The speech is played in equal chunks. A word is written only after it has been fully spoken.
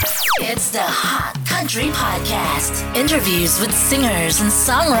It's the Hot Country Podcast. Interviews with singers and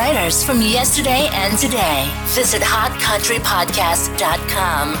songwriters from yesterday and today. Visit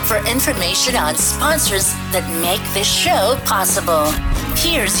hotcountrypodcast.com for information on sponsors that make this show possible.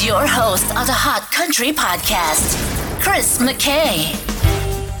 Here's your host of the Hot Country Podcast, Chris McKay.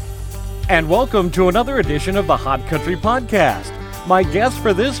 And welcome to another edition of the Hot Country Podcast. My guest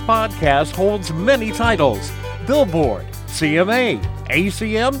for this podcast holds many titles: Billboard, CMA,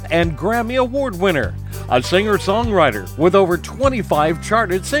 ACM, and Grammy Award winner, a singer-songwriter with over 25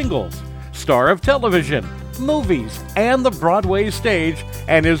 charted singles, star of television, movies, and the Broadway stage,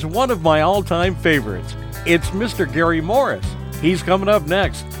 and is one of my all-time favorites. It's Mr. Gary Morris. He's coming up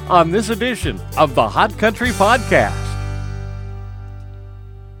next on this edition of the Hot Country Podcast.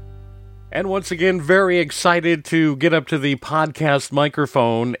 And once again, very excited to get up to the podcast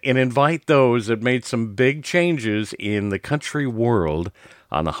microphone and invite those that made some big changes in the country world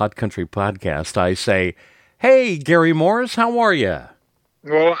on the Hot Country Podcast. I say, hey, Gary Morris, how are you?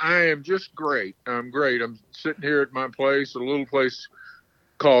 Well, I am just great. I'm great. I'm sitting here at my place, a little place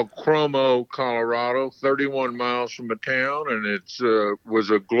called Chromo, Colorado, 31 miles from the town, and it was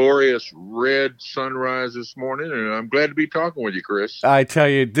a glorious red sunrise this morning, and I'm glad to be talking with you, Chris. I tell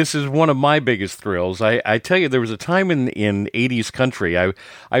you, this is one of my biggest thrills. I tell you, there was a time in 80s country. I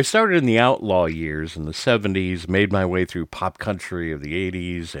started in the outlaw years in the 70s, made my way through pop country of the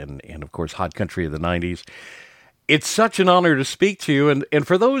 80s, and of course, hot country of the 90s. It's such an honor to speak to you, and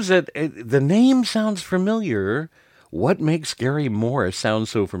for those that the name sounds familiar, what makes Gary Morris sound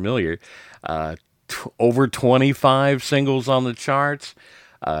so familiar? Over 25 singles on the charts.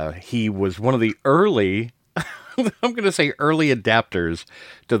 He was one of the early, I'm going to say early adapters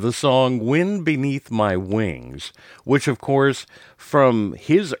to the song Wind Beneath My Wings, which of course from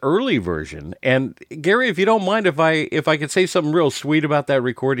his early version. And Gary, if you don't mind, if I could say something real sweet about that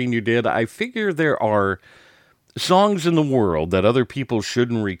recording you did, I figure there are songs in the world that other people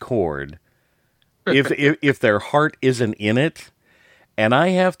shouldn't record if their heart isn't in it. And I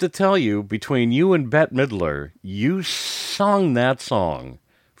have to tell you, between you and Bette Midler, you sung that song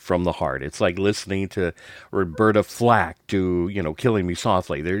from the heart. It's like listening to Roberta Flack do, Killing Me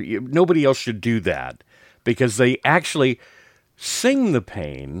Softly. Nobody else should do that, because they actually sing the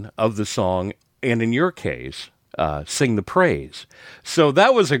pain of the song, and in your case, sing the praise. So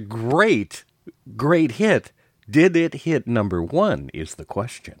that was a great, great hit. Did it hit number one is the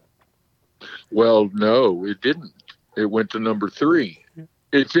question. Well, no, it didn't. It went to number 3.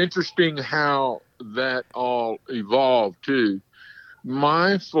 It's interesting how that all evolved, too.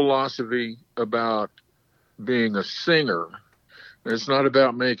 My philosophy about being a singer, it's not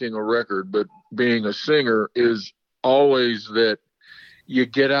about making a record, but being a singer is always that you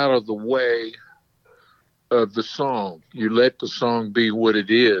get out of the way of the song. You let the song be what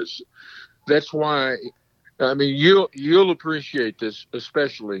it is. That's why, you'll appreciate this,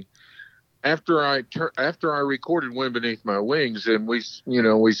 especially after I recorded Wind Beneath My Wings, and we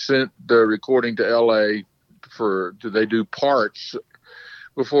sent the recording to LA they do parts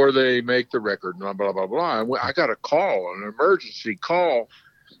before they make the record, blah, blah, blah, blah. And I got a call, an emergency call.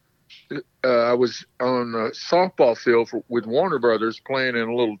 I was on a softball field with Warner Brothers playing in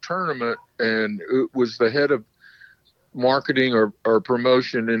a little tournament, and it was the head of marketing or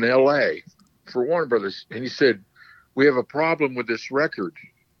promotion in LA for Warner Brothers. And he said, "We have a problem with this record."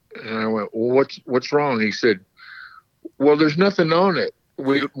 And I went, "Well, what's wrong?" He said, "Well, there's nothing on it.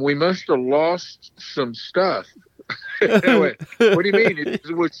 We must have lost some stuff." And I went, "What do you mean?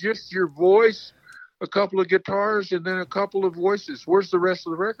 It was just your voice, a couple of guitars, and then a couple of voices. Where's the rest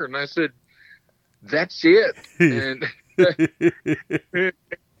of the record?" And I said, "That's it." And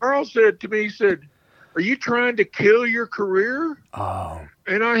Carl said to me, he said, "Are you trying to kill your career?" Oh.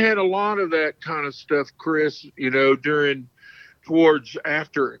 And I had a lot of that kind of stuff, Chris,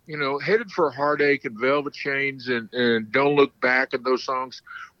 after, Headed for Heartache and Velvet Chains and Don't Look Back, and those songs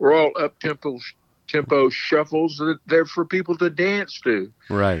were all up-tempo shuffles that they're for people to dance to.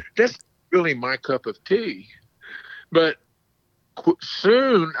 Right. That's really my cup of tea. But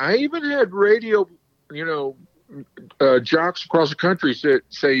soon, I even had radio, jocks across the country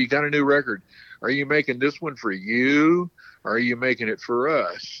say, "You got a new record. Are you making this one for you? Or are you making it for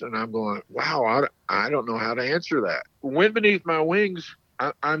us?" And I'm going, wow, I don't know how to answer that. Wind Beneath My Wings,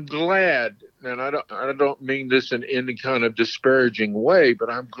 I'm glad, and I don't mean this in any kind of disparaging way, but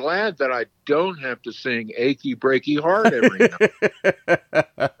I'm glad that I don't have to sing Achy Breaky Heart every night.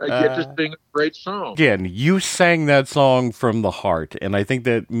 I get to sing a great song. Again, you sang that song from the heart, and I think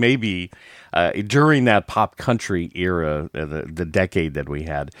that maybe during that pop country era, the decade that we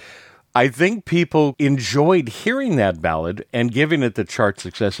had, I think people enjoyed hearing that ballad and giving it the chart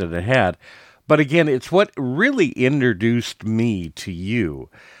success that it had. But again, it's what really introduced me to you.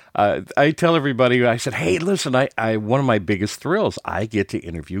 I tell everybody, I said, hey, listen, I one of my biggest thrills, I get to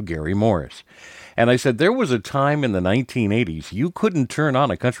interview Gary Morris. And I said, there was a time in the 1980s, you couldn't turn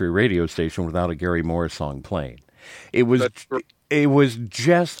on a country radio station without a Gary Morris song playing. It was, it was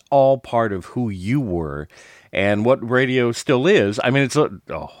just all part of who you were and what radio still is. I mean, it's a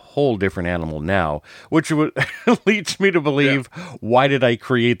whole different animal now, which leads me to believe, why did I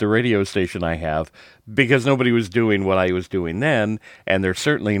create the radio station I have? Because nobody was doing what I was doing then, and they're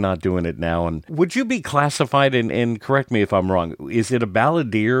certainly not doing it now. And would you be classified, and correct me if I'm wrong, is it a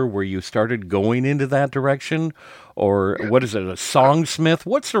balladeer where you started going into that direction? Or what is it, a songsmith?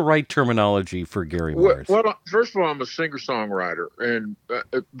 What's the right terminology for Gary Morris? Well, first of all, I'm a singer-songwriter, and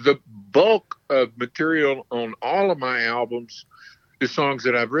the bulk of material on all of my albums is songs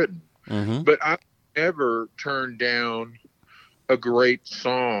that I've written. Mm-hmm. But I've never turned down a great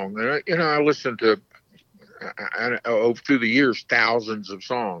song. And I listened to, through the years, thousands of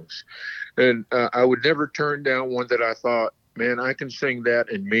songs. And I would never turn down one that I thought, man, I can sing that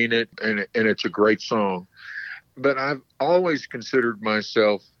and mean it, and it's a great song. But I've always considered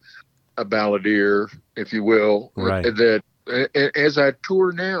myself a balladeer, if you will. Right. That as I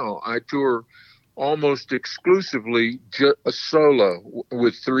tour now, I tour almost exclusively a solo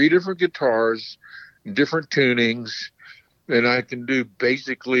with 3 different guitars, different tunings, and I can do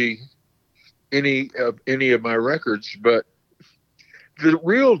basically any of my records. But the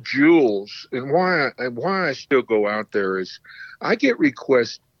real jewels and why I still go out there is I get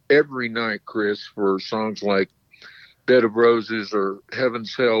requests every night, Chris, for songs like Bed of Roses or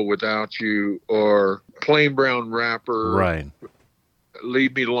Heaven's Hell Without You or Plain Brown Rapper, right?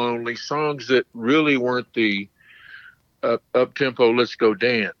 Leave Me Lonely, songs that really weren't the up-tempo let's go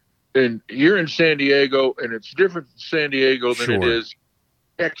dance. And you're in San Diego, and it's different in San Diego than it is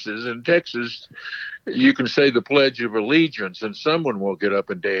Texas. In Texas, you can say the Pledge of Allegiance, and someone will get up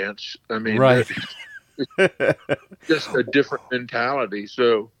and dance. I mean, right. It's just a different mentality.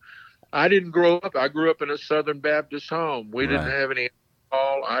 So I didn't grow up. I grew up in a Southern Baptist home. We didn't have any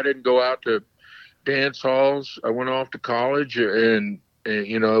alcohol. I didn't go out to dance halls. I went off to college and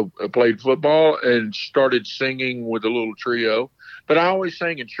I played football and started singing with a little trio. But I always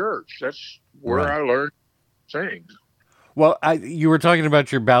sang in church. That's where I learned to sing. Well, you were talking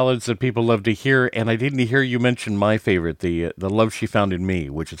about your ballads that people love to hear, and I didn't hear you mention my favorite, the Love She Found in Me,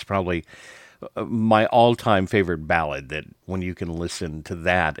 which is probably my all-time favorite ballad, that when you can listen to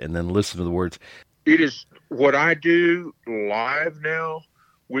that and then listen to the words. It is what I do live now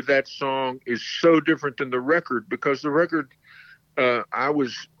with that song is so different than the record, because the record, I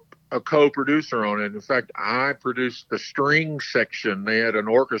was a co-producer on it. In fact, I produced the string section. They had an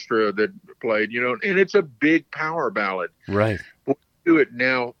orchestra that played, and it's a big power ballad. Right. When I do it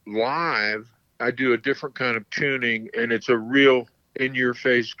now live, I do a different kind of tuning, and it's a real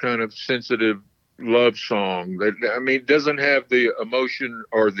in-your-face kind of sensitive love song that, doesn't have the emotion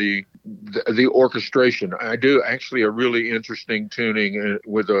or the orchestration. I do actually a really interesting tuning and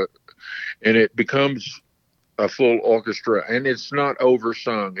it becomes a full orchestra, and it's not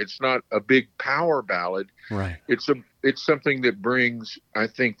oversung. It's not a big power ballad. Right. It's something that brings, I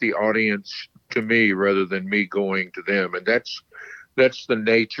think, the audience to me rather than me going to them. And that's the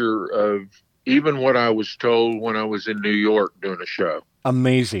nature of even what I was told when I was in New York doing a show.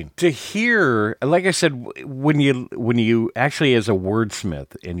 Amazing to hear. Like I said, when you actually, as a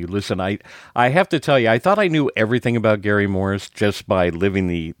wordsmith, and you listen, I have to tell you, I thought I knew everything about Gary Morris just by living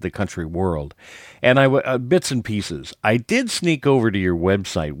the country world, and bits and pieces. I did sneak over to your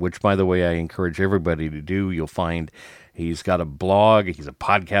website, which, by the way, I encourage everybody to do. You'll find he's got a blog. He's a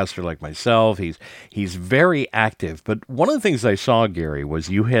podcaster like myself. He's very active. But one of the things I saw, Gary, was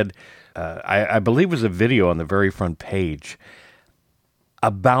you had, I believe, it was a video on the very front page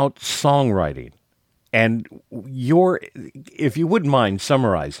about songwriting, and if you wouldn't mind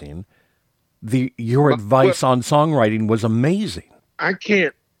summarizing, your advice on songwriting was amazing. I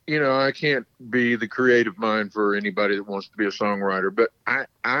can't be the creative mind for anybody that wants to be a songwriter, but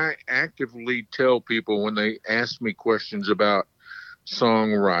I actively tell people when they ask me questions about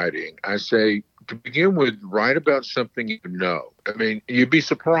songwriting, I say, to begin with, write about something you know. You'd be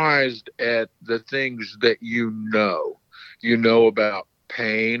surprised at the things that you know about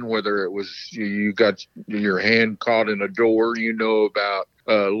pain, whether it was you got your hand caught in a door, about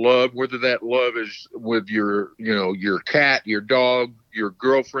love, whether that love is with your cat, your dog, your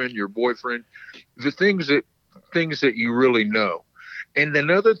girlfriend, your boyfriend, the things that you really know. And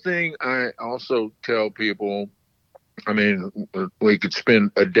another thing I also tell people I mean, we could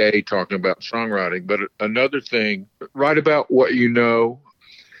spend a day talking about songwriting, but another thing, write about what you know,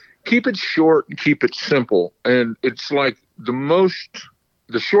 keep it short and keep it simple. And it's like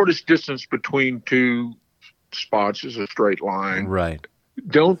the shortest distance between two spots is a straight line. Right.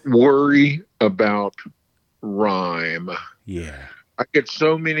 Don't worry about rhyme. Yeah. I get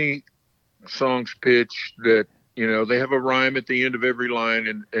so many songs pitched that, they have a rhyme at the end of every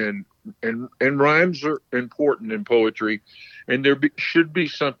line, and rhymes are important in poetry, and should be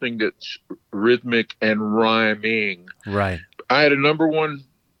something that's rhythmic and rhyming. Right. I had a number one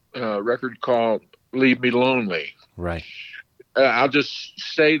record called Leave Me Lonely. Right. I'll just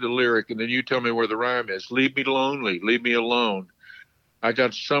say the lyric and then you tell me where the rhyme is. Leave me lonely, leave me alone. I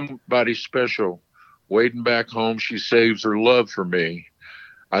got somebody special waiting back home. She saves her love for me.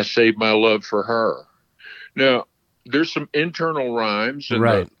 I save my love for her. Now, there's some internal rhymes.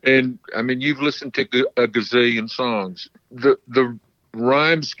 Right. And I mean, you've listened to a gazillion songs. The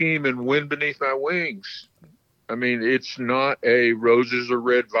rhyme scheme in Wind Beneath My Wings, I mean, it's not a roses are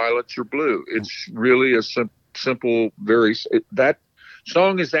red, violets are blue. It's really a simple, that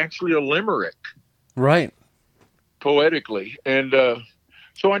song is actually a limerick. Right. Poetically. And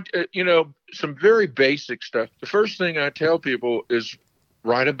so, some very basic stuff. The first thing I tell people is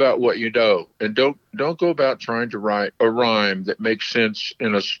write about what you know, and don't go about trying to write a rhyme that makes sense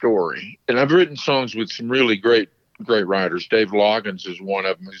in a story. And I've written songs with some really great writers. Dave Loggins is one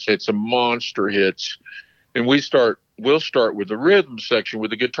of them. He's had some monster hits. And we'll start with the rhythm section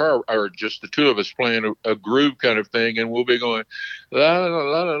with the guitar, or just the two of us playing a groove kind of thing, and we'll be going la la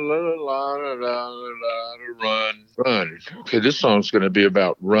la la la la la la run. Okay, this song's going to be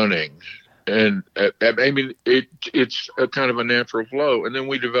about running, and I mean it's a kind of a natural flow, and then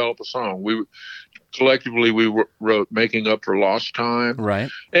we develop a song. We wrote "Making Up for Lost Time," right?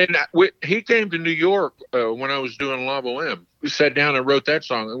 And he came to New York when I was doing La Boheme. We sat down and wrote that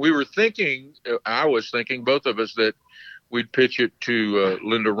song, and I was thinking, both of us, that we'd pitch it to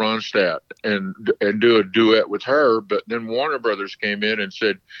Linda Ronstadt and do a duet with her. But then Warner Brothers came in and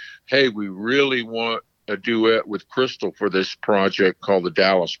said, "Hey, we really want a duet with Crystal for this project called the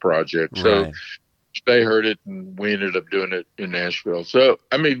Dallas Project." So they heard it, and we ended up doing it in Nashville. So,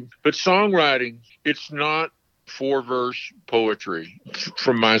 I mean, but songwriting, it's not 4-verse poetry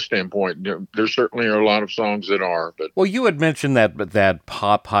from my standpoint. There certainly are a lot of songs that are. But well, you had mentioned that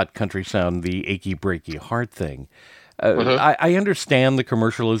pop, hot country sound, the achy, breaky heart thing. I understand the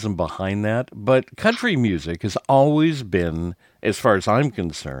commercialism behind that, but country music has always been, as far as I'm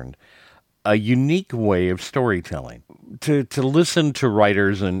concerned, a unique way of storytelling. To listen to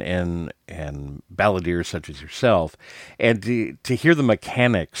writers and balladeers such as yourself, and to hear the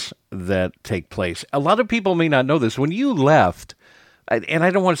mechanics that take place. A lot of people may not know this. When you left, and I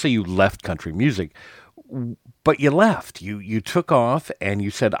don't want to say you left country music, but you left. You took off and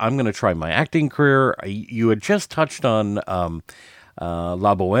you said, "I'm going to try my acting career." You had just touched on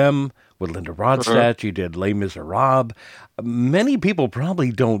La Boheme with Linda Ronstadt. You did Les Miserables. Many people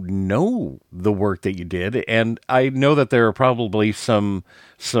probably don't know the work that you did, and I know that there are probably some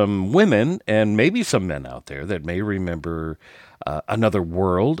women and maybe some men out there that may remember Another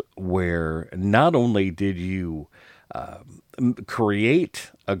World, where not only did you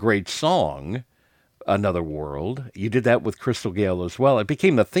create a great song, Another World, you did that with Crystal Gayle as well. It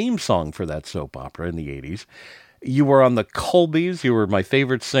became the theme song for that soap opera in the 80s. You were on the Colbys. You were my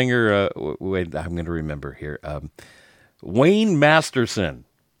favorite singer. Wait, I'm going to remember here. Wayne Masterson.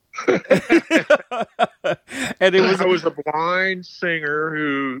 And I was a blind singer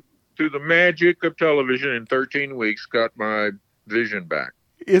who, through the magic of television, in 13 weeks, got my vision back.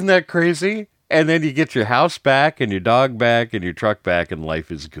 Isn't that crazy? And then you get your house back and your dog back and your truck back, and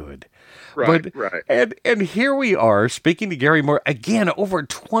life is good. Right. And here we are speaking to Gary Moore again, over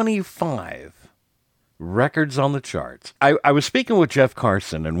 25 records on the charts. I was speaking with Jeff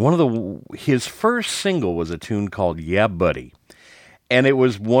Carson, and his first single was a tune called "Yeah, Buddy." And it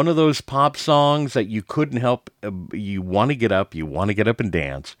was one of those pop songs that you couldn't help. You want to get up and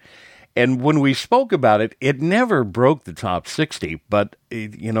dance. And when we spoke about it, it never broke the top 60. But,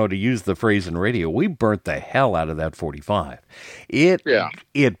 to use the phrase in radio, we burnt the hell out of that 45.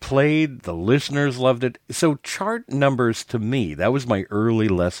 It played, the listeners loved it. So chart numbers, to me, that was my early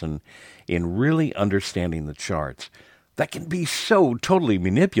lesson in really understanding the charts. That can be so totally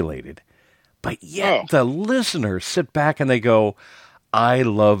manipulated. But yet the listeners sit back and they go, "I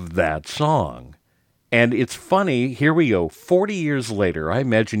love that song." And it's funny, here we go, 40 years later, I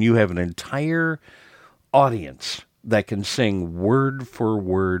imagine you have an entire audience that can sing word for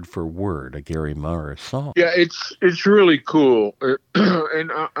word for word a Gary Moore song. Yeah, it's really cool. And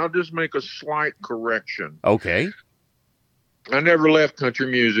I'll just make a slight correction. Okay. I never left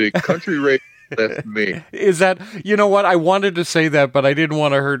country music. Country radio left me. Is that, you know what? I wanted to say that, but I didn't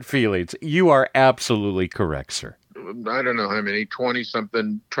want to hurt feelings. You are absolutely correct, sir. I don't know how many,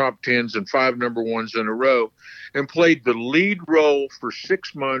 20-something top 10s and 5 number ones in a row, and played the lead role for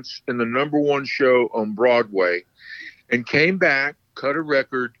 6 months in the number one show on Broadway, and came back, cut a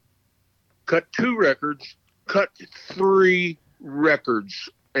record, cut 2 records, cut 3 records,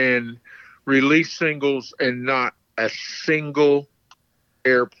 and released singles, and not a single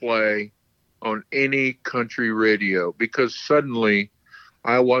airplay on any country radio, because suddenly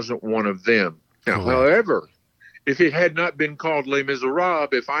I wasn't one of them. Now, however, if it had not been called Les Miserables,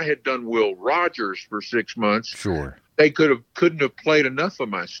 if I had done Will Rogers for 6 months, Sure, they couldn't have played enough of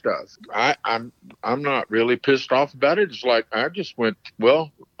my stuff. I'm not really pissed off about it. It's like I just went,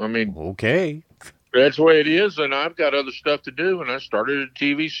 well, I mean, okay. That's the way it is, and I've got other stuff to do. And I started a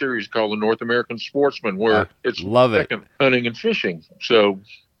TV series called The North American Sportsman, where it's second hunting and fishing. So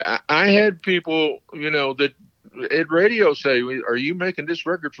I had people, that at radio say, "Are you making this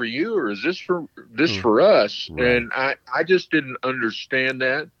record for you, or is this for us?" Right. And I just didn't understand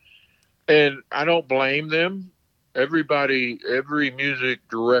that, and I don't blame them. Every music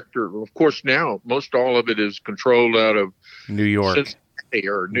director, of course, now most all of it is controlled out of New York Cincinnati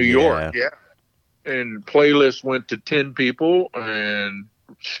or New York, yeah. And playlist went to 10 people, and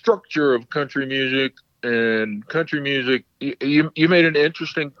structure of country music. You made an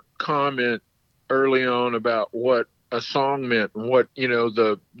interesting comment early on about what a song meant and what,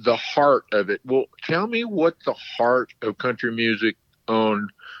 the heart of it. Well, tell me what the heart of country music on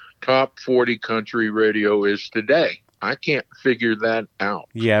top 40 country radio is today. I can't figure that out.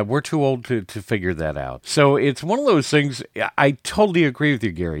 Yeah, we're too old to figure that out. So it's one of those things. I totally agree with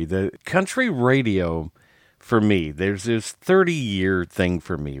you, Gary. The country radio, for me, there's this 30-year thing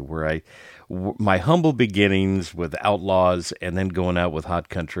for me where my humble beginnings with Outlaws and then going out with Hot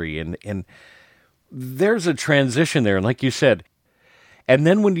Country. And there's a transition there. And like you said, and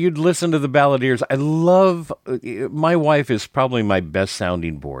then when you'd listen to the balladeers, my wife is probably my best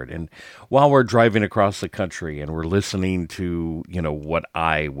sounding board. And while we're driving across the country and we're listening to, what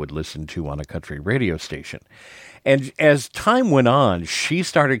I would listen to on a country radio station. And as time went on, she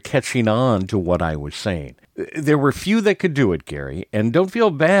started catching on to what I was saying. There were few that could do it, Gary. And don't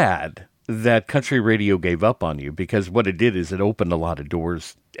feel bad that country radio gave up on you, because what it did is it opened a lot of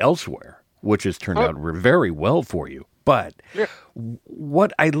doors elsewhere, which has turned out very well for you. But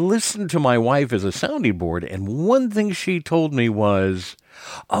what I listened to my wife as a sounding board, and one thing she told me was,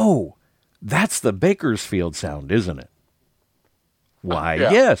 "Oh, that's the Bakersfield sound, isn't it?" Why,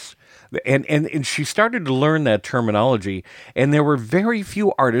 yes. And she started to learn that terminology, and there were very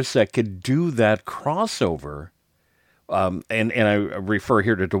few artists that could do that crossover. And I refer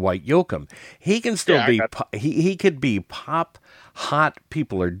here to Dwight Yoakam. He can still be he could be pop, hot,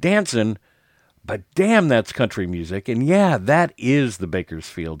 people are dancing. But damn, that's country music. And yeah, that is the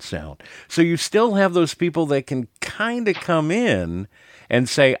Bakersfield sound. So you still have those people that can kind of come in and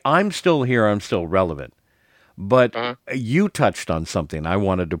say, I'm still here, I'm still relevant. But you touched on something I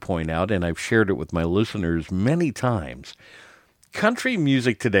wanted to point out, and I've shared it with my listeners many times. Country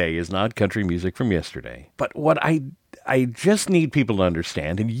music today is not country music from yesterday. But what I just need people to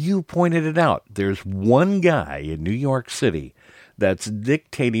understand, and you pointed it out, there's one guy in New York City that's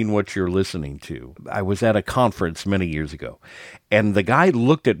dictating what you're listening to. I was at a conference many years ago, and the guy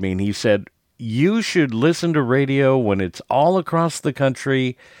looked at me and he said, you should listen to radio when it's all across the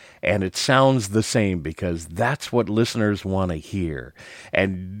country and it sounds the same, because that's what listeners want to hear.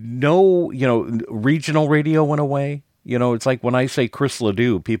 And no, regional radio went away. It's like when I say Chris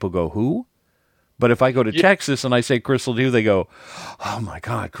Ledoux, people go, who? But if I go to Texas and I say Chris Ledoux, they go, oh my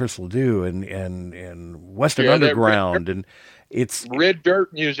God, Chris Ledoux and Western Underground. And it's red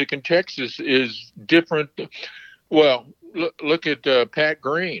dirt music in Texas is different. Well, look at Pat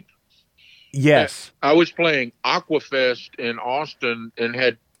Green. Yes. I was playing Aquafest in Austin and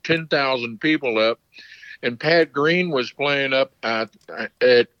had 10,000 people up, and Pat Green was playing up at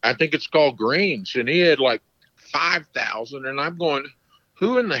I think it's called Greens, and he had like 5,000, and I'm going,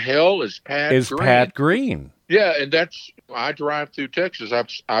 who in the hell is Pat Green? Pat Green. Yeah, and I drive through Texas.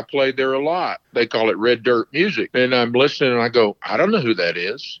 I played there a lot. They call it red dirt music. And I'm listening and I go, I don't know who that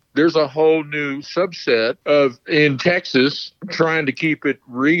is. There's a whole new subset in Texas trying to keep it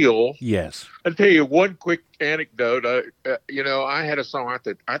real. Yes. I'll tell you one quick anecdote. I had a song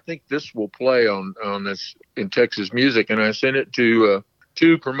I think this will play on this in Texas music, and I sent it to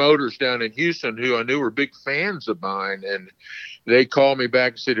two promoters down in Houston who I knew were big fans of mine, and they called me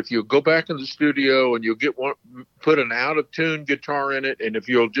back and said, if you'll go back in the studio and you'll put an out of tune guitar in it, and if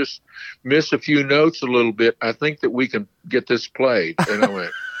you'll just miss a few notes a little bit, I think that we can get this played. And I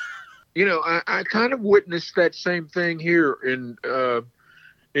went, I kind of witnessed that same thing here in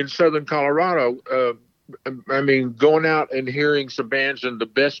Southern Colorado. Going out and hearing some bands, and the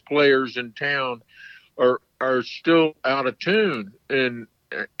best players in town are still out of tune, and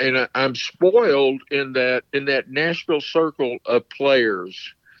I'm spoiled in that Nashville circle of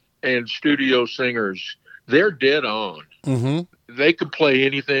players and studio singers. They're dead on. Mm-hmm. They can play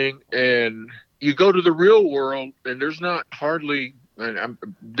anything, and you go to the real world, and there's not hardly.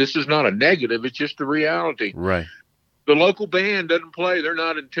 This is not a negative; it's just the reality. Right. The local band doesn't play; they're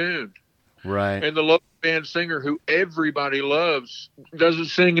not in tune. Right. And the local band singer, who everybody loves, doesn't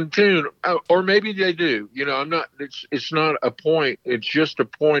sing in tune, or maybe they do. I'm not. It's not a point. It's just a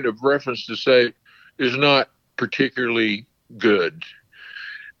point of reference to say is not particularly good.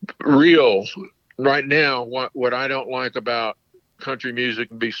 Real right now. What I don't like about country music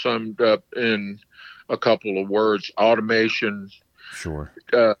can be summed up in a couple of words: automation, sure,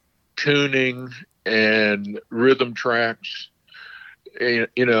 tuning, and rhythm tracks. And,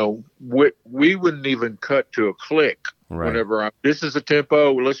 we wouldn't even cut to a click. Right. Whenever this is a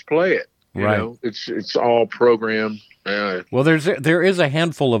tempo, let's play it. Right. It's all programmed. Well, there is a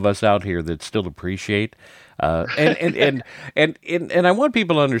handful of us out here that still appreciate, and I want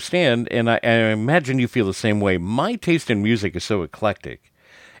people to understand, and I imagine you feel the same way. My taste in music is so eclectic,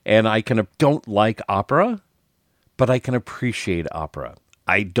 and I don't like opera, but I can appreciate opera.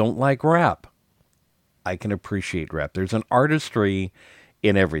 I don't like rap. I can appreciate rap. There's an artistry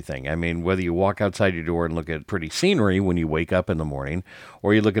in everything. I mean, whether you walk outside your door and look at pretty scenery when you wake up in the morning,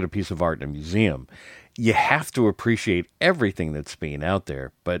 or you look at a piece of art in a museum, you have to appreciate everything that's being out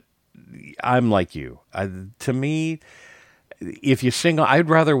there. But I'm like you. To me, if you sing, I'd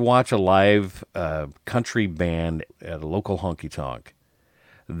rather watch a live country band at a local honky-tonk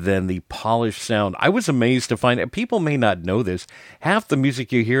than the polished sound. I was amazed to find out, people may not know this, half the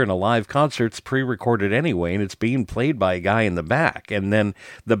music you hear in a live concert's pre-recorded anyway, and it's being played by a guy in the back, and then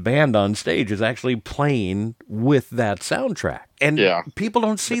the band on stage is actually playing with that soundtrack. And people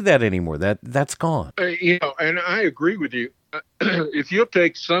don't see that anymore. That's gone. And I agree with you. If you'll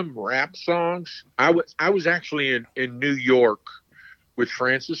take some rap songs, I was actually in New York with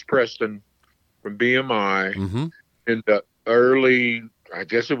Francis Preston from BMI in the early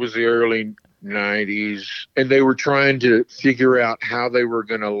 90s, and they were trying to figure out how they were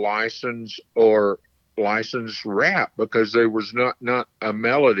going to license rap, because there was not a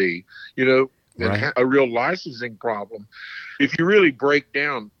melody, and a real licensing problem. If you really break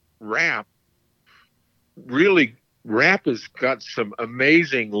down rap has got some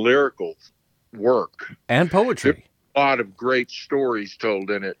amazing lyrical work and poetry. There's a lot of great stories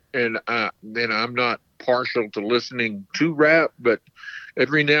told in it, and I'm not partial to listening to rap, but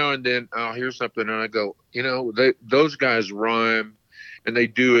every now and then I'll hear something and I go, those guys rhyme, and they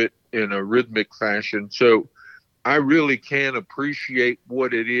do it in a rhythmic fashion. So I really can appreciate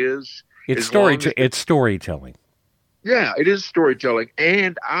what it is. It's storytelling. Yeah, it is storytelling.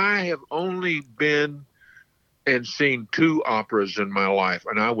 And I have only been and seen 2 operas in my life,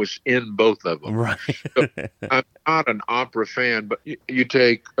 and I was in both of them. Right. So I'm not an opera fan, but you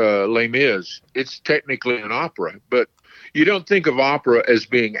take Les Mis. It's technically an opera, but you don't think of opera as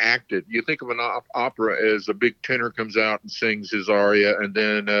being acted. You think of an opera as a big tenor comes out and sings his aria, and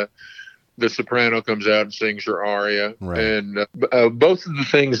then the soprano comes out and sings her aria. Right. And both of the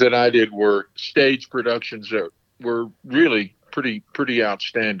things that I did were stage productions that were really pretty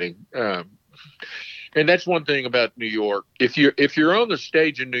outstanding. And that's one thing about New York. If you're on the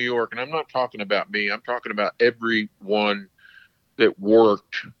stage in New York, and I'm not talking about me, I'm talking about everyone that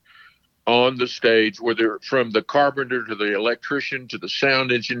worked on the stage, whether from the carpenter to the electrician to the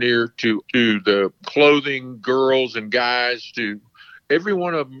sound engineer to the clothing girls and guys, to every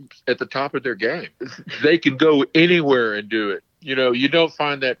one of them at the top of their game. They can go anywhere and do it. You don't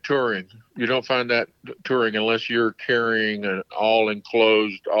find that touring. You don't find that touring unless you're carrying an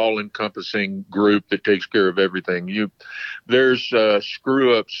all-enclosed, all-encompassing group that takes care of everything. There's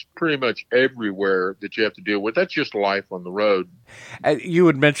screw-ups pretty much everywhere that you have to deal with. That's just life on the road. You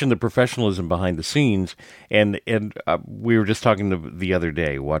had mentioned the professionalism behind the scenes, and we were just talking the other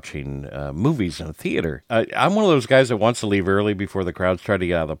day, watching movies in a theater. I'm one of those guys that wants to leave early before the crowds try to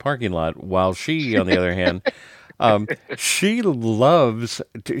get out of the parking lot, while she, on the other hand... she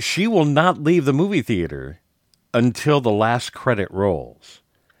will not leave the movie theater until the last credit rolls.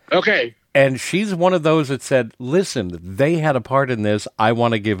 Okay. And she's one of those that said, listen, they had a part in this. I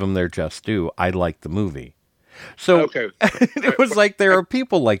want to give them their just due. I like the movie. So Okay. it was like there are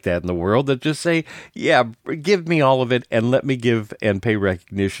people like that in the world that just say, yeah, give me all of it and let me give and pay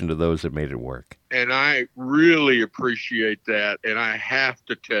recognition to those that made it work. And I really appreciate that. And I have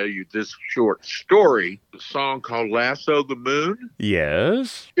to tell you this short story, a song called Lasso the Moon.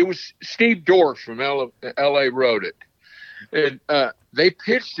 Yes. It was Steve Dorff from LA wrote it. And they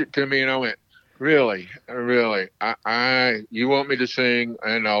pitched it to me and I went, really? You want me to sing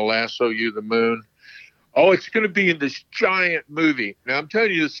and I'll lasso you the moon? Oh, it's going to be in this giant movie. Now, I'm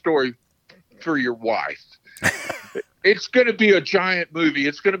telling you this story for your wife. It's going to be a giant movie.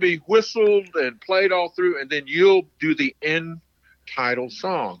 It's going to be whistled and played all through, and then you'll do the end title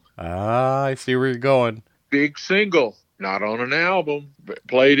song. Ah, I see where you're going. Big single, not on an album. But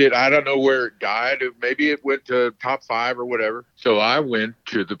played it. I don't know where it died. Maybe it went to top 5 or whatever. So I went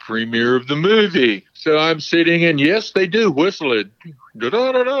to the premiere of the movie. So I'm sitting, and yes, they do whistle it.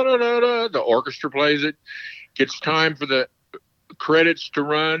 Da-da-da-da-da-da. The orchestra plays it. Gets time for the credits to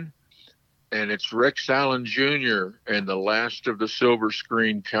run. And it's Rex Allen Jr. and the Last of the Silver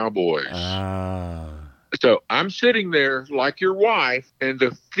Screen Cowboys. Ah. So I'm sitting there like your wife, and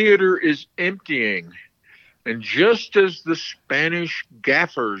the theater is emptying. And just as the Spanish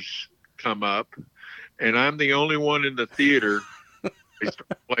gaffers come up, and I'm the only one in the theater, they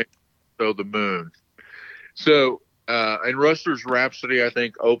start playing So the Moon. So, and Rustler's Rhapsody, I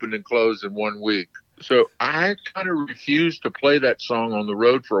think, opened and closed in 1 week. So I kind of refused to play that song on the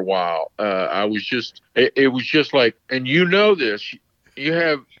road for a while. It was just like, and you know this, you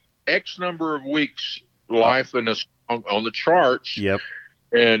have X number of weeks life in a song on the charts. Yep.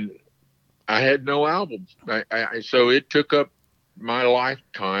 And I had no albums. So it took up my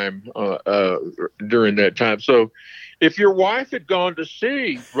lifetime during that time. So if your wife had gone to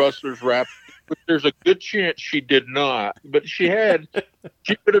see Rustler's Rhapsody, there's a good chance she did not, but she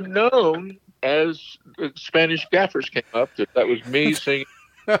would have known as the Spanish gaffers came up that was me singing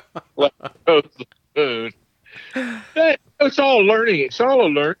Let Go the Moon. It's all learning. It's all a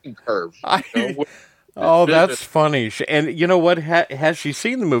learning curve. Oh, that's funny. And you know what? Has she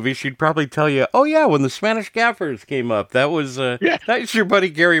seen the movie, she'd probably tell you, oh, yeah, when the Spanish gaffers came up, that was that's your buddy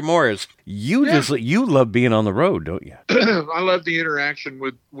Gary Morris. You love being on the road, don't you? I love the interaction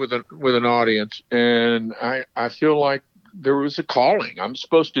with an audience, and I feel like there was a calling. I'm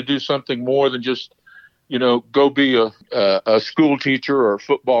supposed to do something more than just, go be a school teacher or a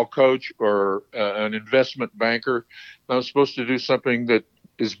football coach or an investment banker. I'm supposed to do something that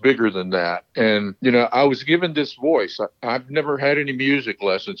is bigger than that. And, I was given this voice. I've never had any music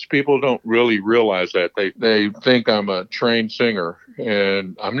lessons. People don't really realize that. They think I'm a trained singer,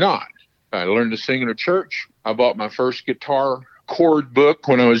 and I'm not. I learned to sing in a church. I bought my first guitar chord book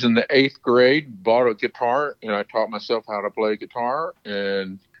when I was in the 8th grade, bought a guitar, and I taught myself how to play guitar.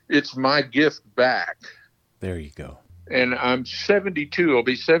 And it's my gift back. There you go. And I'm 72. I'll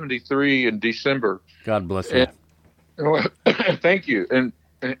be 73 in December. God bless you. Thank you. And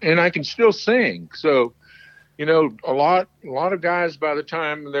I can still sing. So, a lot of guys, by the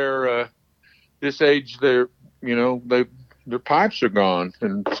time they're this age, their pipes are gone.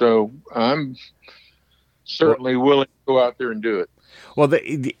 And so I'm certainly willing to go out there and do it. Well,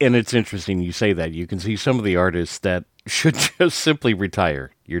 and it's interesting you say that. You can see some of the artists that should just simply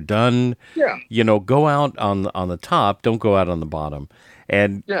retire. You're done. Yeah. Go out on the top. Don't go out on the bottom.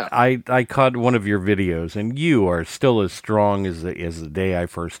 And yeah. I caught one of your videos, and you are still as strong as the day I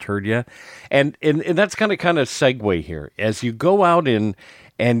first heard you. And that's kind of segue here. As you go out and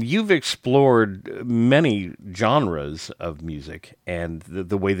you've explored many genres of music and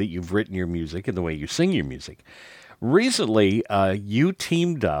the way that you've written your music and the way you sing your music. Recently, you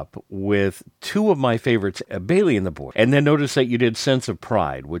teamed up with two of my favorites, Bailey and the Boys, and then notice that you did Sense of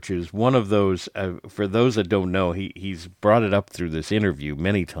Pride, which is one of those, for those that don't know, he's brought it up through this interview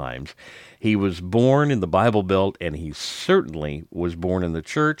many times. He was born in the Bible Belt, and he certainly was born in the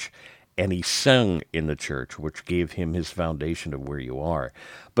church, and he sang in the church, which gave him his foundation of where you are.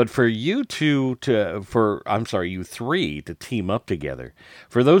 But for you you three to team up together,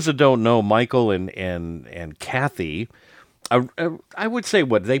 for those that don't know, Michael and Kathy, I would say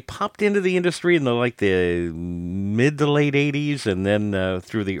they popped into the industry in the mid to late 80s and then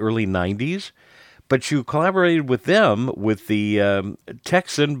through the early 90s. But you collaborated with them with the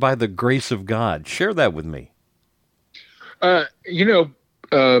Texan by the Grace of God. Share that with me.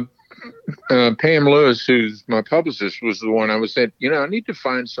 Pam Lewis, who's my publicist, was the one I was saying, I need to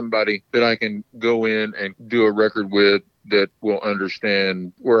find somebody that I can go in and do a record with that will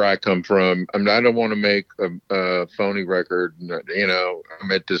understand where I come from. I mean, I don't want to make a phony record. You know,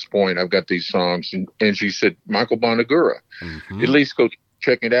 I'm at this point. I've got these songs, and she said, Michael Bonagura, at least go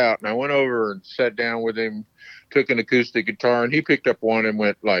check it out. And I went over and sat down with him, took an acoustic guitar, and he picked up one and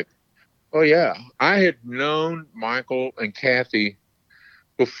went like, "Oh yeah." I had known Michael and Kathy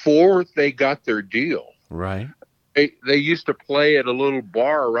before they got their deal. Right. They used to play at a little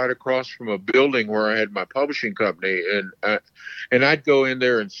bar right across from a building where I had my publishing company, and I'd go in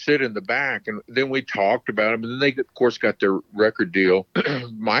there and sit in the back, and then we talked about them, and then they of course got their record deal.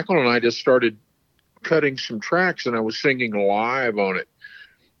 Michael and I just started cutting some tracks, and I was singing live on it,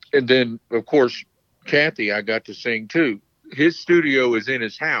 and then of course Kathy I got to sing too. His studio is in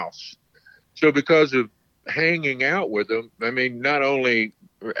his house, so because of hanging out with him, I mean, not only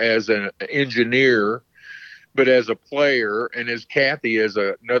as an engineer, but as a player, and as Kathy as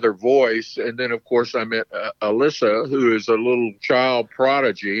another voice. And then, of course, I met Alyssa, who is a little child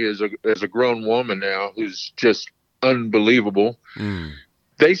prodigy, as a grown woman now, who's just unbelievable.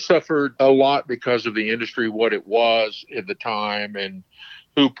 They suffered a lot because of the industry, what it was at the time, and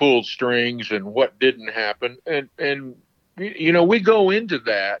who pulled strings and what didn't happen. And you know, we go into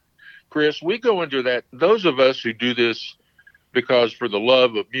that, Chris, we go into that. Those of us who do this because for the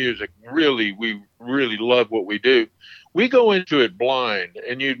love of music, we really love what we do. We go into it blind,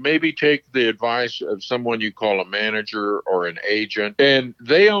 and you'd maybe take the advice of someone you call a manager or an agent, and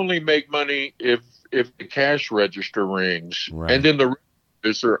they only make money if the cash register rings. Right. And then the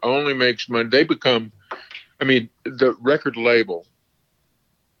producer only makes money. They become, I mean, the record label.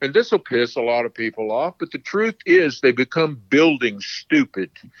 And this will piss a lot of people off, but the truth is they become building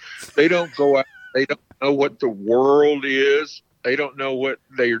stupid. They don't go out. They don't know what the world is. They don't know what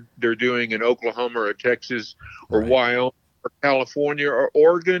they're doing in Oklahoma or Texas or Wyoming or California or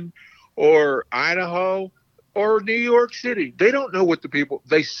Oregon or Idaho or New York City. They don't know what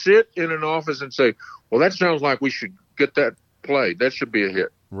they sit in an office and say, well, that sounds like we should get that played. That should be a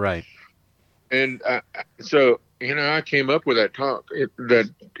hit. Right. And so, you know, I came up with that talk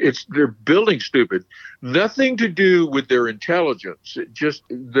they're building stupid. Nothing to do with their intelligence, just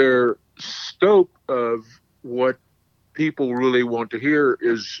their scope of what people really want to hear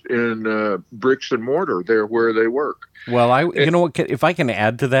is in bricks and mortar there where they work. Well, you know what, if I can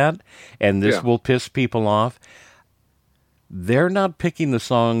add to that, and this will piss people off, they're not picking the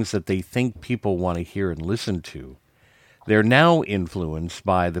songs that they think people want to hear and listen to. They're now influenced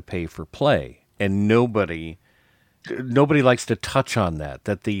by the pay for play, and nobody likes to touch on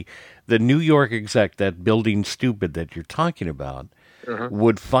that the New York exec, that building stupid that you're talking about,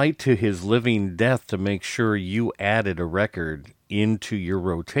 would fight to his living death to make sure you added a record into your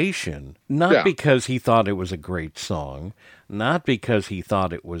rotation, not because he thought it was a great song, not because he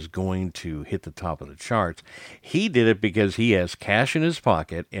thought it was going to hit the top of the charts. He did it because he has cash in his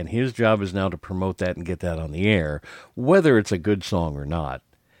pocket, and his job is now to promote that and get that on the air, whether it's a good song or not.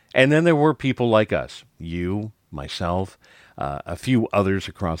 And then there were people like us, you, myself, a few others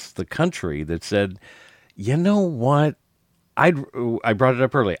across the country that said, you know what? I brought it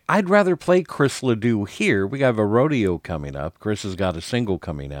up earlier. I'd rather play Chris Ledoux here. We have a rodeo coming up. Chris has got a single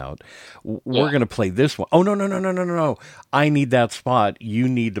coming out. We're going to play this one. Oh, no. I need that spot. You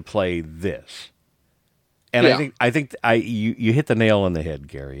need to play this. And I think you hit the nail on the head,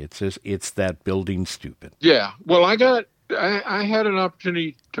 Gary. It's that building stupid. Yeah. Well, I had an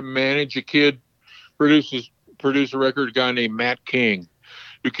opportunity to manage a kid, produce a record, a guy named Matt King,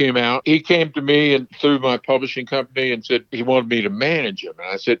 who came out. He came to me and through my publishing company and said he wanted me to manage him. And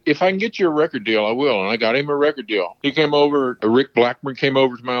I said, if I can get you a record deal, I will. And I got him a record deal. He came over, Rick Blackburn came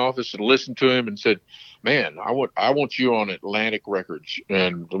over to my office and listened to him and said, man, I want you on Atlantic Records.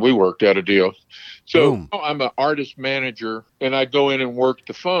 And we worked out a deal. So Boom. I'm an artist manager, and I'd go in and work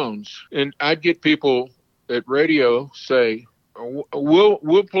the phones. And I'd get people at radio say,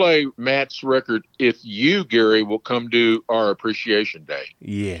 we'll play Matt's record if you, Gary, will come do our appreciation day.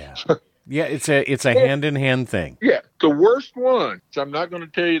 Yeah. Yeah, it's a hand-in-hand thing. Yeah. The worst one, so I'm not going to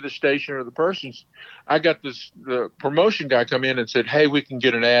tell you the station or the persons. I got the promotion guy come in and said, hey, we can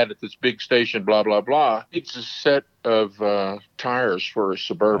get an ad at this big station, blah, blah, blah. It's a set of tires for a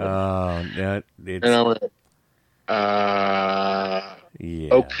Suburban. Oh, yeah. And I went,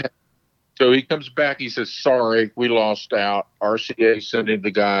 okay. So he comes back, he says, sorry, we lost out. RCA sending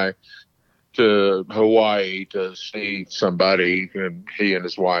the guy to Hawaii to see somebody, and he and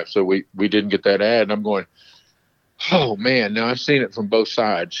his wife. So we didn't get that ad. And I'm going, oh, man, now I've seen it from both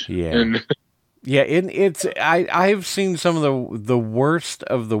sides. Yeah. And yeah, I've seen some of the worst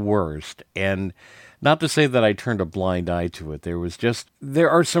of the worst. And Not to say that I turned a blind eye to it. There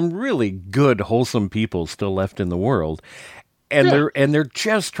are some really good, wholesome people still left in the world. And Yeah. they're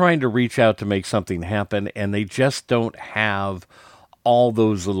just trying to reach out to make something happen, and they just don't have all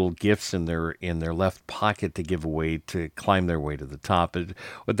those little gifts in their left pocket to give away to climb their way to the top.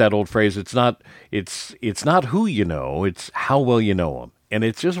 With that old phrase, it's not who you know, it's how well you know them. And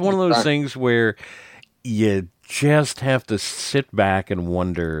it's just one of those things where you just have to sit back and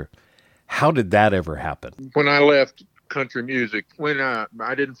wonder, how did that ever happen? When I left country music, when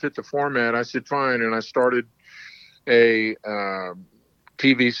I didn't fit the format, I said fine, and I started a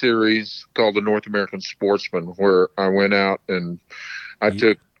TV series called The North American Sportsman, where I went out and I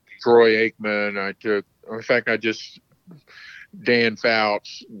took Troy Aikman. Dan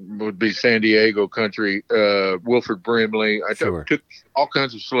Fouts would be San Diego country, Wilford Brimley. I took all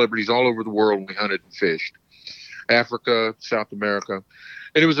kinds of celebrities all over the world. We hunted and fished. Africa, South America.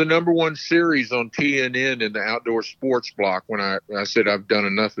 And it was a #1 series on TNN in the outdoor sports block when I said I've done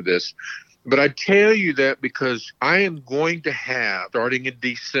enough of this. But I tell you that because I am going to have, starting in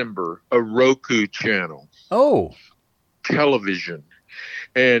December, a Roku channel. Oh. Television.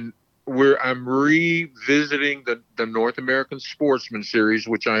 And I'm revisiting the North American Sportsman series,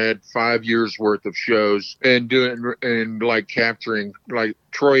 which I had 5 years worth of shows, and capturing, like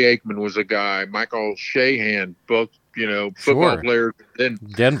Troy Aikman was a guy, Michael Shahan, both, football players, then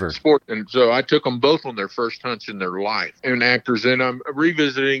Denver sport. And so I took them both on their first hunts in their life, and actors, and I'm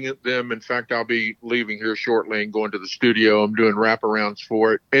revisiting them. In fact, I'll be leaving here shortly and going to the studio. I'm doing wraparounds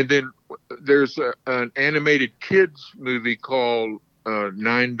for it. And then there's an animated kids movie called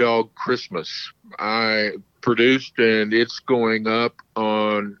Nine Dog Christmas. I produced, and it's going up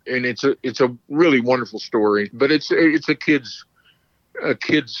on, and it's a really wonderful story, but it's a kids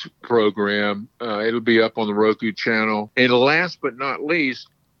program. It'll be up on the Roku channel. And last but not least,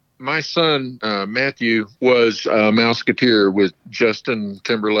 my son Matthew was a Mouseketeer with Justin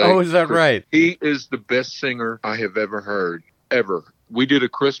Timberlake. Oh, is that right? He is the best singer I have ever heard, ever. We did a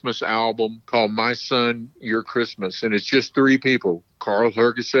Christmas album called My Son, Your Christmas, and it's just 3 people. Carl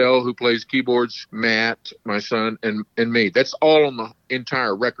Hergesell, who plays keyboards, Matt, my son, and me. That's all on the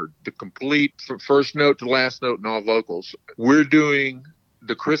entire record, the complete from first note to last note and all vocals. We're doing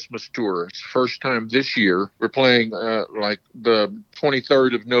the Christmas tour. It's first time this year. We're playing like the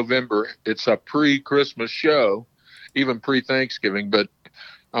 23rd of November. It's a pre-Christmas show, even pre-Thanksgiving, but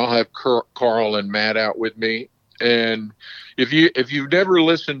I'll have Carl and Matt out with me. And if you've never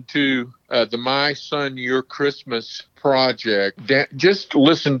listened to the My Son Your Christmas project, just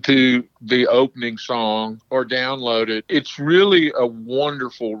listen to the opening song or download it. It's really a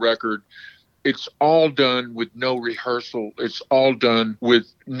wonderful record. It's all done with no rehearsal. It's all done with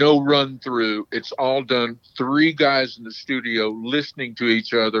no run through. It's all done 3 guys in the studio listening to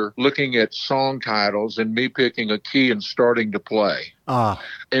each other, looking at song titles, and me picking a key and starting to play.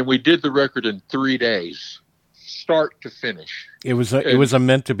 And we did the record in 3 days. Start to finish. It was a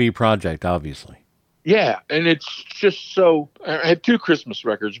meant to be project, obviously. Yeah, and it's just so. I had 2 Christmas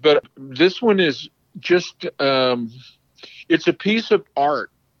records, but this one is just. It's a piece of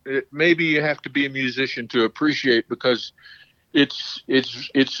art. Maybe you have to be a musician to appreciate, because it's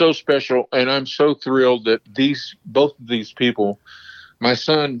so special, and I'm so thrilled that both of these people. My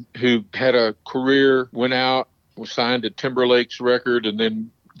son, who had a career, went out, was signed to Timberlake's record, and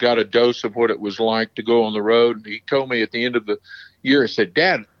then got a dose of what it was like to go on the road. And he told me at the end of the year, he said,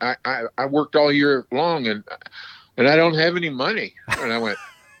 "Dad, I worked all year long and I don't have any money." And I went,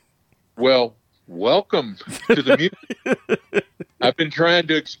 "Well, welcome to the music." I've been trying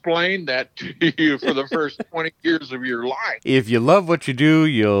to explain that to you for the first 20 years of your life. If you love what you do,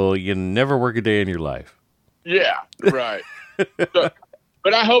 you'll never work a day in your life. Yeah, right. But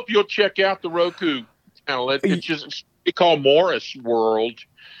I hope you'll check out the Roku channel. It's just called Morris World.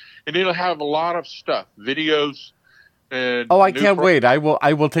 And it'll have a lot of stuff, videos, and I can't wait. I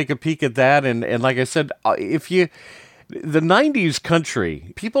will take a peek at that. And like I said, the 90s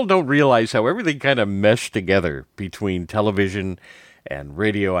country, people don't realize how everything kind of meshed together between television and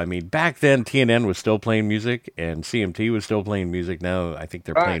radio. I mean, back then TNN was still playing music and CMT was still playing music. Now I think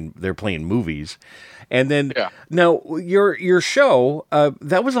they're playing movies. And then now your show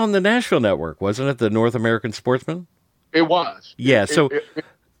that was on the Nashville network, wasn't it? The North American Sportsman. It was. Yeah.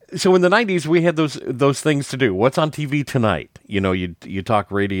 So in the 90s, we had those things to do. What's on TV tonight? You talk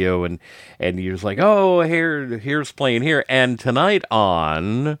radio and you're just like, oh, here's playing here. And tonight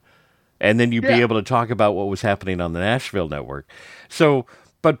on, and then you'd be able to talk about what was happening on the Nashville network. So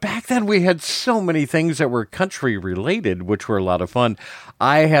But back then we had so many things that were country related, which were a lot of fun.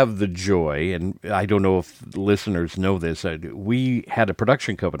 I have the joy, and I don't know if listeners know this, we had a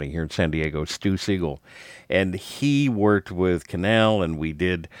production company here in San Diego, Stu Siegel, and he worked with Canal, and we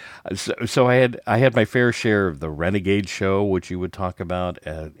did. So I had my fair share of the Renegade Show, which you would talk about,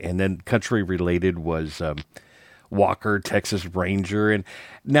 and then country related was Walker, Texas Ranger, and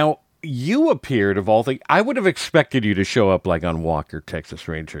now. You appeared, of all things, I would have expected you to show up like on Walker, Texas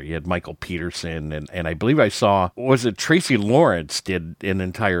Ranger. You had Michael Peterson, and I believe I saw, was it Tracy Lawrence did an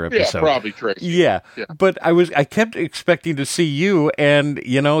entire episode? Yeah, probably Tracy. Yeah, but I kept expecting to see you, and,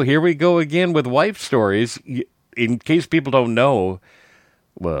 here we go again with wife stories. In case people don't know,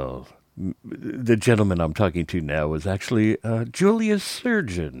 well, the gentleman I'm talking to now is actually Julius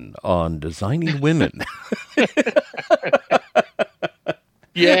Surgeon on Designing Women.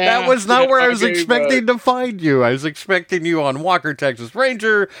 Yeah, that was not where I was expecting to find you. I was expecting you on Walker, Texas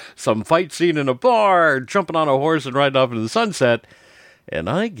Ranger, some fight scene in a bar, jumping on a horse and riding off into the sunset. And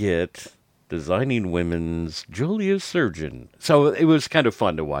I get Designing Women's Julius Surgeon. So it was kind of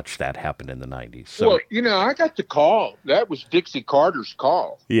fun to watch that happen in the 90s. So, well, I got the call. That was Dixie Carter's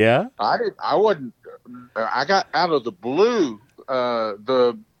call. Yeah? I got out of the blue.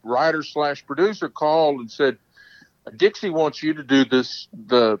 The writer/producer called and said, Dixie wants you to do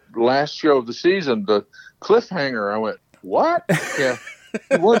the last show of the season, the cliffhanger. I went, what? Yeah.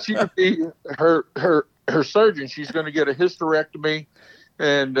 He wants you to be her surgeon. She's going to get a hysterectomy.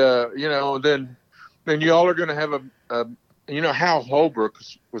 And, then y'all are going to have Hal Holbrook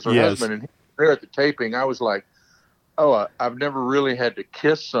was her husband, and there at the taping, I was like, oh, I've never really had to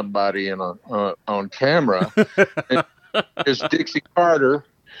kiss somebody on camera. It's Dixie Carter.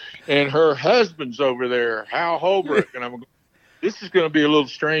 And her husband's over there, Hal Holbrook, and this is going to be a little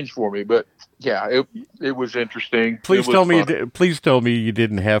strange for me, but yeah, it was interesting. Please tell me you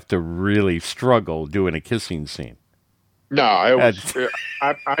didn't have to really struggle doing a kissing scene. No, it was.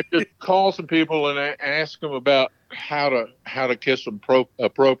 I just call some people and ask them about how to kiss them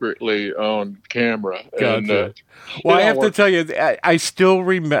appropriately on camera. Gotcha. And, well, I have to tell you, I still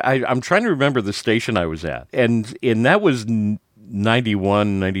remember. I'm trying to remember the station I was at, and that was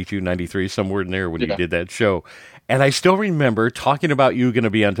 91, 92, 93, somewhere in there when you did that show. And I still remember talking about you going to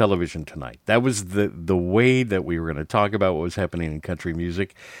be on television tonight. That was the way that we were going to talk about what was happening in country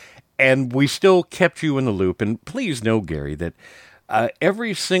music. And we still kept you in the loop. And please know, Gary, that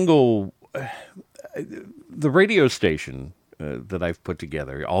every single, the radio station that I've put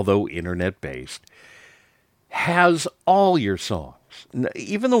together, although internet-based, has all your songs.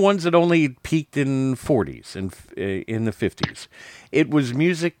 Even the ones that only peaked in 40s and in the 50s. It was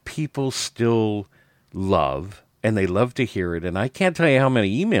music people still love, and they love to hear it. And I can't tell you how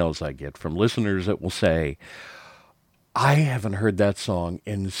many emails I get from listeners that will say, I haven't heard that song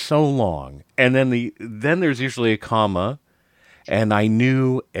in so long. And then there's usually a comma, and I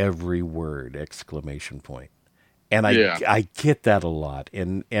knew every word, exclamation point. And I get that a lot.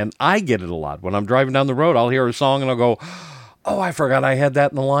 And I get it a lot. When I'm driving down the road, I'll hear a song and I'll go, oh, I forgot I had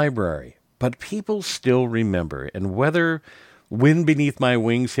that in the library. But people still remember. And whether Wind Beneath My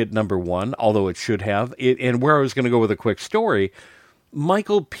Wings hit number one, although it should have, and where I was going to go with a quick story,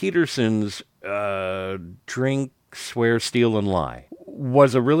 Michael Peterson's Drink, Swear, Steal, and Lie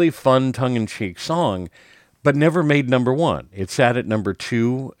was a really fun, tongue-in-cheek song, but never made number one. It sat at number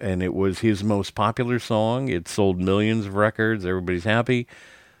two, and it was his most popular song. It sold millions of records. Everybody's happy.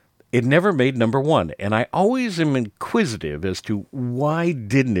 It never made number one, and I always am inquisitive as to why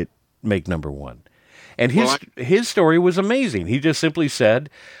didn't it make number one. And his story was amazing. He just simply said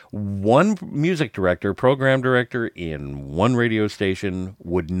one music director, program director in one radio station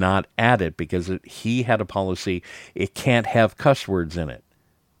would not add it because he had a policy, it can't have cuss words in it.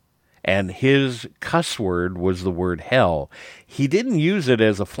 And his cuss word was the word hell. He didn't use it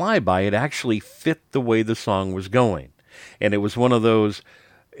as a flyby. It actually fit the way the song was going. And it was one of those,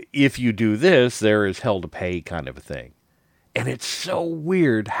 if you do this, there is hell to pay kind of a thing. And it's so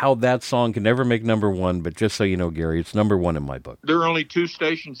weird how that song can never make number one, but just so you know, Gary, it's number one in my book. There are only two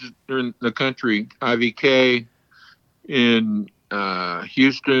stations in the country, IVK in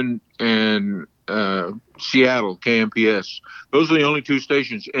Houston and Seattle, KMPS. Those are the only two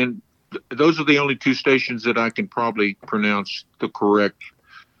stations, and those are the only two stations that I can probably pronounce the correct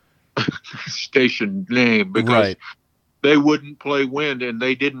station name, because they wouldn't play Wind, and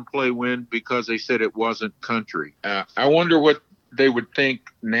they didn't play Wind because they said it wasn't country. I wonder what they would think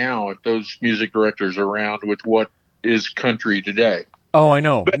now if those music directors are around with what is country today. Oh, I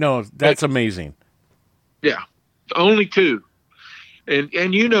know. That's amazing. Yeah. Only two.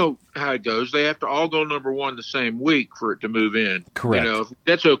 And you know how it goes. They have to all go number one the same week for it to move in. Correct. You know,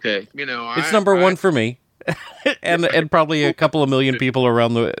 that's okay. You know, it's number one for me. and probably a couple of million people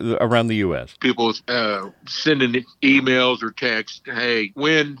around the U.S. People sending emails or texts. Hey,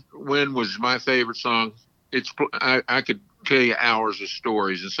 when was my favorite song? I could tell you hours of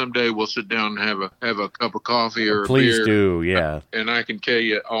stories, and someday we'll sit down and have a cup of coffee or please a beer, do, yeah. And I can tell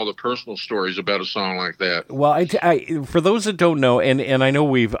you all the personal stories about a song like that. Well, I for those that don't know, and I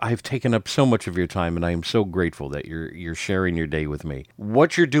know I've taken up so much of your time, and I am so grateful that you're sharing your day with me.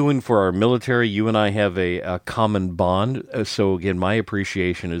 What you're doing for our military, you and I have a common bond. So again, my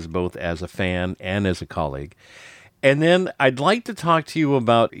appreciation is both as a fan and as a colleague. And then I'd like to talk to you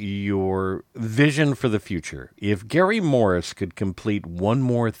about your vision for the future. If Gary Morris could complete one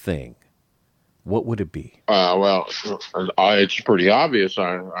more thing, what would it be? Well, it's pretty obvious.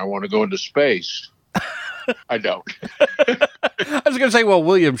 I want to go into space. I don't. I was going to say, well,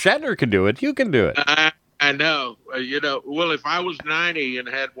 William Shatner can do it. You can do it. I know. Well, if I was 90 and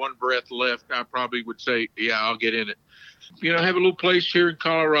had one breath left, I probably would say, yeah, I'll get in it. I have a little place here in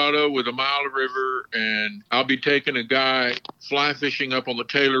Colorado with a mile of river, and I'll be taking a guy fly fishing up on the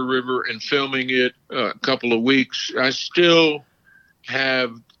Taylor River and filming it a couple of weeks. I still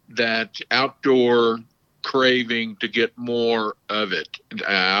have that outdoor craving to get more of it.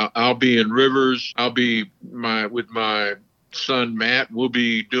 I'll be in rivers. I'll be with my son, Matt. We'll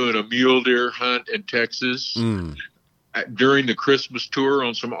be doing a mule deer hunt in Texas. During the Christmas tour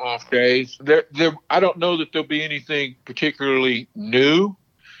on some off days. I don't know that there'll be anything particularly new,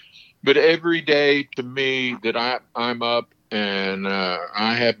 but every day to me that I'm up and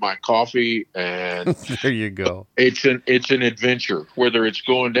I have my coffee and there you go. It's an adventure, whether it's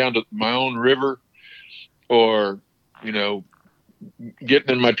going down to my own river or, getting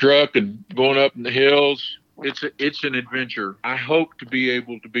in my truck and going up in the hills. It's an adventure. I hope to be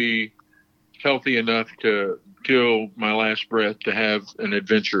able to be healthy enough to till my last breath to have an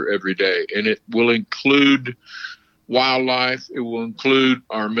adventure every day, and it will include wildlife. It will include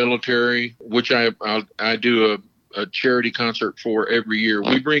our military, which I do a charity concert for every year.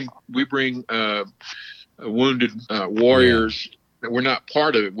 We bring wounded warriors. Yeah. We're not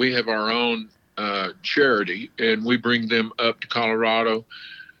part of it. We have our own charity, and we bring them up to Colorado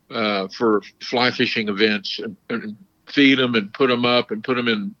for fly fishing events and feed them and put them up and put them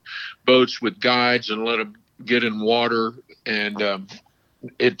in boats with guides and let them get in water. And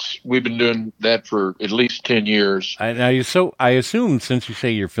we've been doing that for at least 10 years. So I assume, since you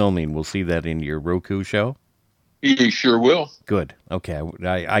say you're filming, we'll see that in your Roku show? You sure will. Good. Okay.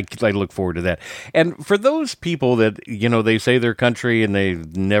 I look forward to that. And for those people that, they say their country and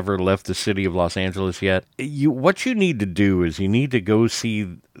they've never left the city of Los Angeles yet, what you need to do is you need to go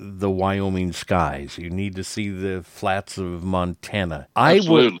see the Wyoming skies. You need to see the flats of Montana.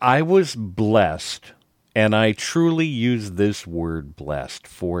 Absolutely. I was blessed, and I truly use this word blessed,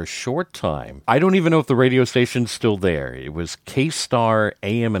 for a short time. I don't even know if the radio station's still there. It was K-Star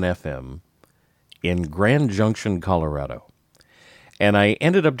AM and FM. In Grand Junction, Colorado. And I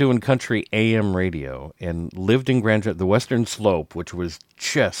ended up doing country AM radio and lived in the Western Slope, which was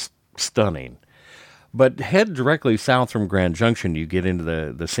just stunning. But head directly south from Grand Junction, you get into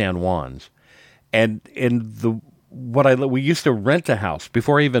the San Juans. And we used to rent a house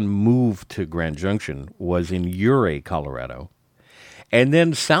before I even moved to Grand Junction was in Ouray, Colorado. And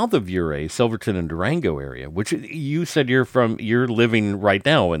then south of Ouray, Silverton and Durango area, which you said you're living right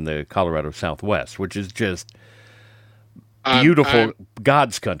now in the Colorado Southwest, which is just beautiful,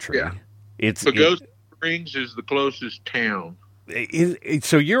 God's country. Yeah. Pagosa Springs is the closest town.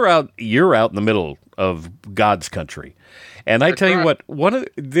 So you're out in the middle of God's country. And I tell you what,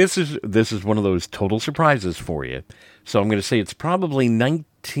 this is one of those total surprises for you. So I'm going to say it's probably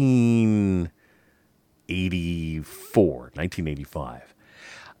 1985.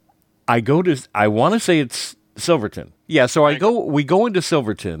 I want to say it's Silverton. Yeah, so we go into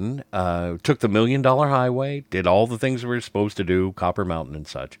Silverton, took the $1 Million Highway, did all the things we were supposed to do, Copper Mountain and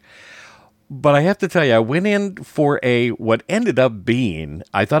such. But I have to tell you, I went in for what ended up being,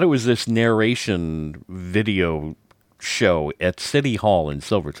 I thought it was this narration video show at City Hall in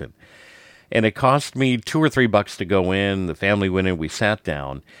Silverton. And it cost me $2 or $3 to go in. The family went in, we sat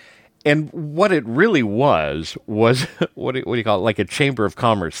down. And what it really was what do you call it? Like a Chamber of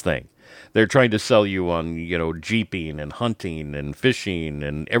Commerce thing. They're trying to sell you on, jeeping and hunting and fishing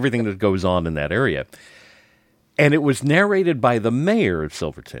and everything that goes on in that area. And it was narrated by the mayor of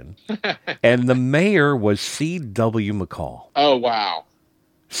Silverton. And the mayor was C.W. McCall. Oh, wow.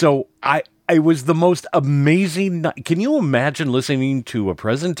 So it was the most amazing night. Can you imagine listening to a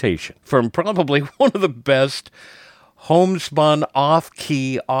presentation from probably one of the best homespun,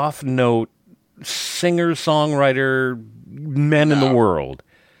 off-key, off-note singer-songwriter men in the world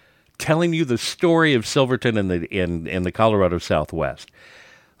telling you the story of Silverton in the Colorado Southwest.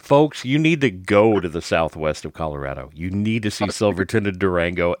 Folks, you need to go to the Southwest of Colorado. You need to see Silverton and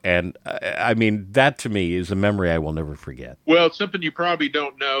Durango. And I mean, that to me is a memory I will never forget. Well, something you probably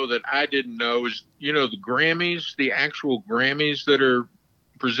don't know that I didn't know is, you know, the Grammys, the actual Grammys that are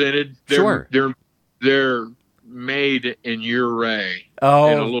presented. Sure. They're made in Ouray.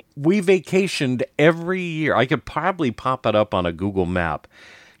 Oh, we vacationed every year. I could probably pop it up on a Google map.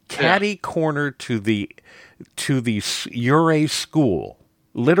 Catty corner to the Ouray school.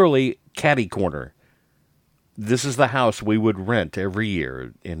 Literally catty corner. This is the house we would rent every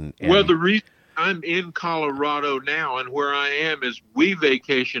year. Well, the reason I'm in Colorado now and where I am is we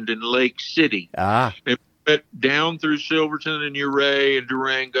vacationed in Lake City. And went down through Silverton and Ouray and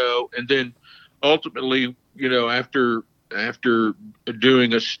Durango. And then ultimately, you know, after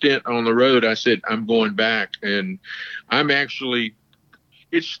doing a stint on the road, I said, I'm going back. And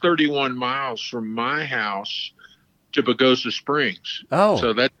it's 31 miles from my house to Pagosa Springs. Oh.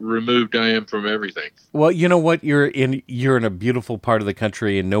 So that's removed I am from everything. Well, you know what? You're in a beautiful part of the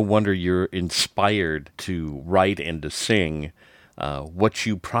country, and no wonder you're inspired to write and to sing what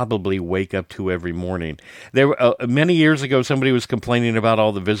you probably wake up to every morning. There were, many years ago, somebody was complaining about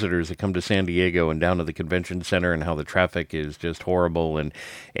all the visitors that come to San Diego and down to the convention center and how the traffic is just horrible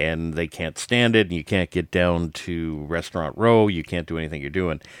and they can't stand it, and you can't get down to Restaurant Row. You can't do anything you're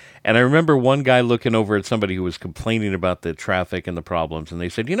doing. And I remember one guy looking over at somebody who was complaining about the traffic and the problems, and they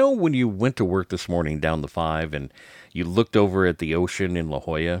said, you know, when you went to work this morning down the 5 and you looked over at the ocean in La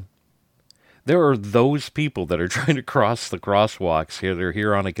Jolla, there are those people that are trying to cross the crosswalks here. They're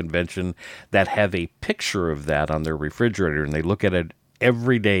here on a convention that have a picture of that on their refrigerator, and they look at it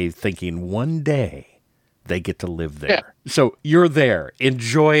every day thinking one day they get to live there. Yeah. So you're there.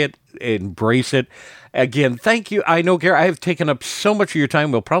 Enjoy it. Embrace it. Again, thank you. I know, Gary, I have taken up so much of your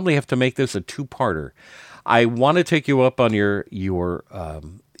time. We'll probably have to make this a two-parter. I want to take you up on your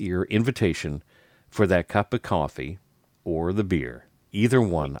invitation for that cup of coffee or the beer. Either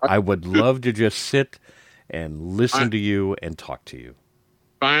one. I would love to just sit and listen to you and talk to you.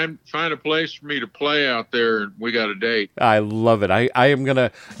 Find a place for me to play out there, and we got a date. I love it. I am gonna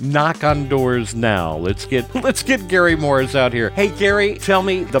knock on doors now. Let's get Gary Morris out here. Hey Gary, tell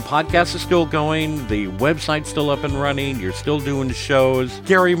me, the podcast is still going, the website's still up and running, you're still doing shows.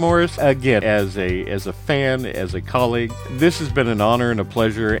 Gary Morris, again, as a fan, as a colleague, this has been an honor and a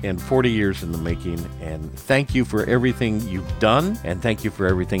pleasure, and 40 years in the making. And thank you for everything you've done, and thank you for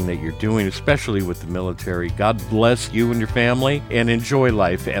everything that you're doing, especially with the military. God bless you and your family, and enjoy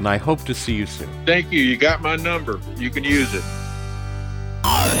life. And I hope to see you soon. Thank you. You got my number. You can use it.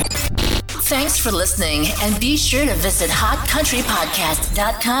 Thanks for listening, and be sure to visit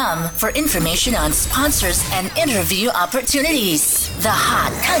hotcountrypodcast.com for information on sponsors and interview opportunities. The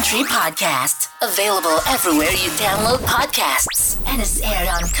Hot Country Podcast, available everywhere you download podcasts, and is aired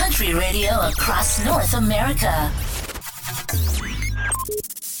on country radio across North America.